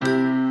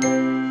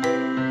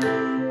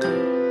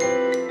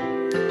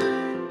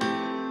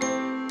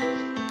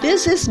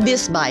This is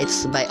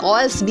BizBytes by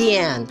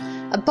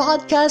OSBN, a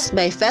podcast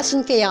by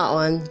Fesson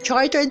Kayaon,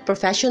 Chartered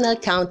Professional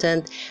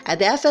Accountant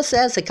at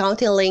FSS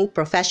Accounting Link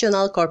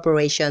Professional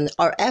Corporation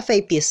or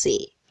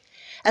FAPC.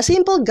 A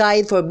simple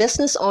guide for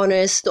business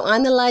owners to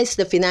analyze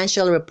the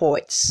financial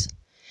reports.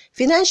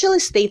 Financial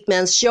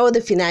statements show the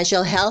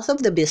financial health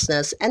of the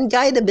business and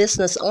guide the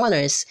business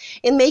owners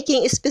in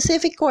making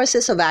specific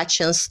courses of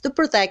actions to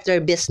protect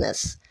their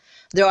business.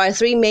 There are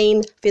three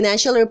main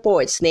financial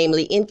reports,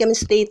 namely income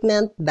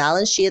statement,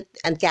 balance sheet,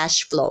 and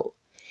cash flow.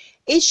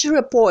 Each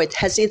report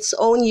has its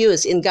own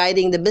use in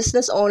guiding the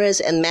business owners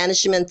and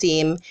management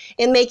team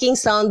in making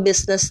sound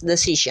business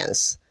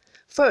decisions.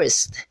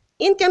 First,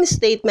 income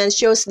statement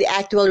shows the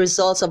actual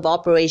results of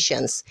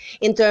operations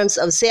in terms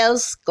of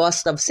sales,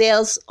 cost of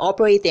sales,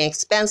 operating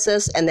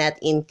expenses, and net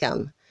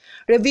income.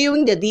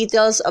 Reviewing the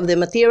details of the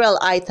material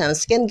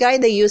items can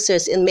guide the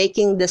users in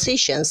making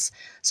decisions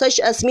such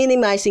as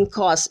minimizing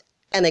costs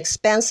and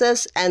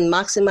expenses and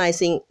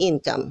maximizing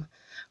income.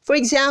 For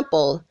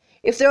example,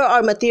 if there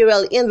are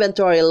material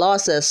inventory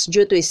losses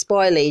due to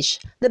spoilage,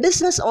 the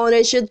business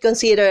owner should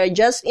consider a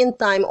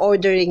just-in-time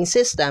ordering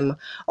system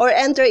or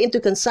enter into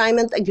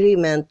consignment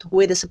agreement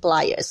with the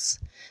suppliers.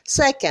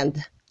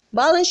 Second,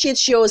 balance sheet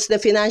shows the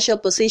financial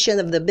position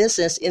of the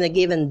business in a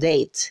given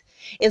date.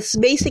 Its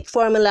basic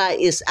formula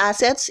is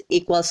assets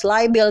equals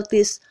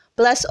liabilities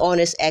plus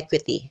owner's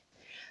equity.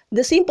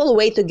 The simple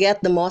way to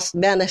get the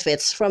most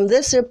benefits from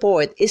this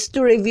report is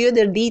to review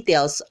the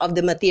details of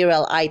the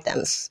material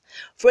items.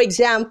 For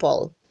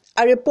example,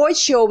 a report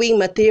showing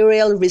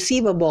material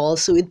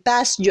receivables with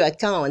past due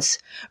accounts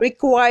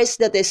requires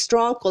that a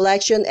strong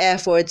collection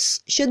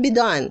efforts should be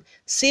done,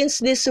 since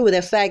this would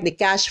affect the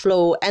cash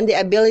flow and the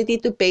ability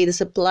to pay the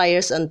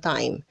suppliers on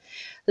time.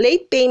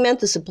 Late payment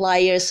to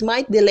suppliers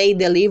might delay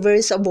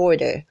deliveries of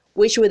order,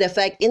 which would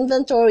affect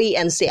inventory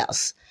and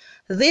sales.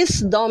 These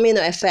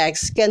domino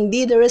effects can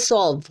be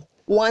resolved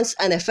once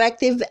an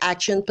effective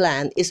action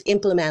plan is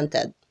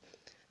implemented.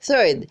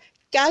 Third,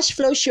 cash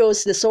flow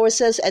shows the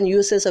sources and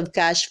uses of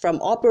cash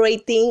from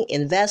operating,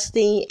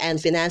 investing,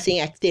 and financing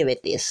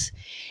activities.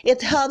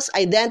 It helps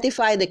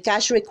identify the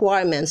cash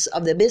requirements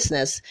of the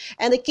business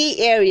and the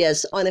key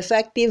areas on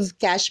effective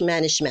cash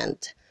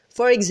management.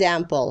 For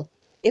example,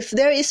 if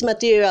there is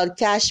material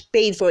cash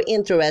paid for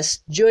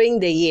interest during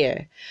the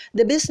year,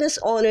 the business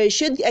owner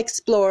should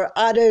explore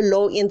other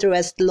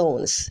low-interest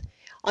loans.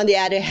 On the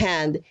other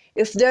hand,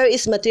 if there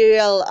is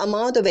material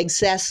amount of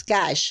excess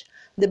cash,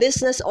 the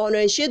business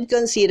owner should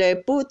consider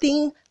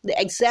putting the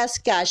excess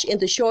cash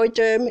into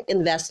short-term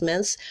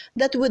investments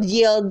that would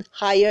yield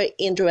higher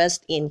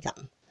interest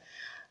income.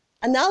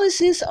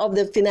 Analysis of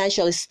the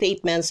financial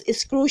statements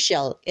is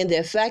crucial in the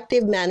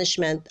effective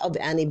management of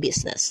any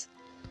business.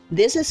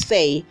 This is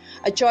Faye,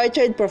 a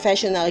Chartered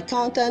Professional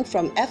Accountant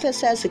from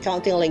FSS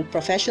Accounting Link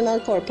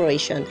Professional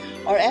Corporation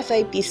or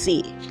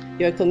FAPC,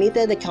 your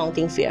committed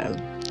accounting firm.